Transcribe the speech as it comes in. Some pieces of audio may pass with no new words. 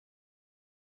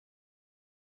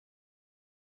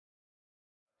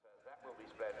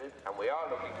And we are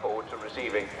looking forward to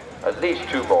receiving at least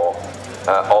 2 more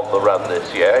on the run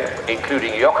this year,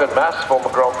 including Jochen Mass, former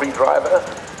Grand Prix driver,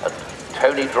 and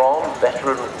Tony Dron,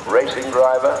 veteran racing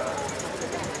driver.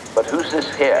 But who's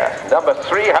this here? Number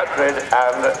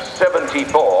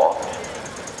 374.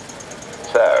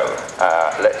 So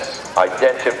let's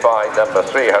identify number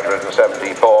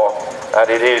 374,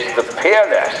 and it is the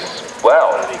Peerless.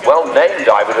 Well named,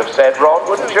 I would have said, Ron,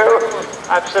 wouldn't you?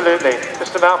 Absolutely.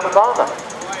 Mr. Malcolm Barber.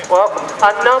 Welcome.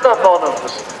 Another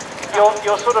Bonhams.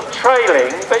 You're sort of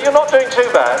trailing, but you're not doing too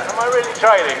bad. Am I really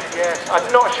trailing? Yes. I'm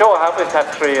not sure how we've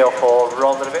had 3 or 4,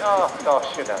 Ron, that have been, oh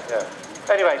gosh, you know. Yeah.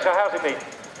 Anyway, so how's it been?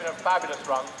 It's been a fabulous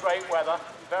run. Great weather,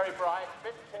 very bright, a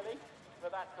bit chilly,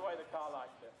 but that's the way the car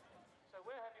likes it.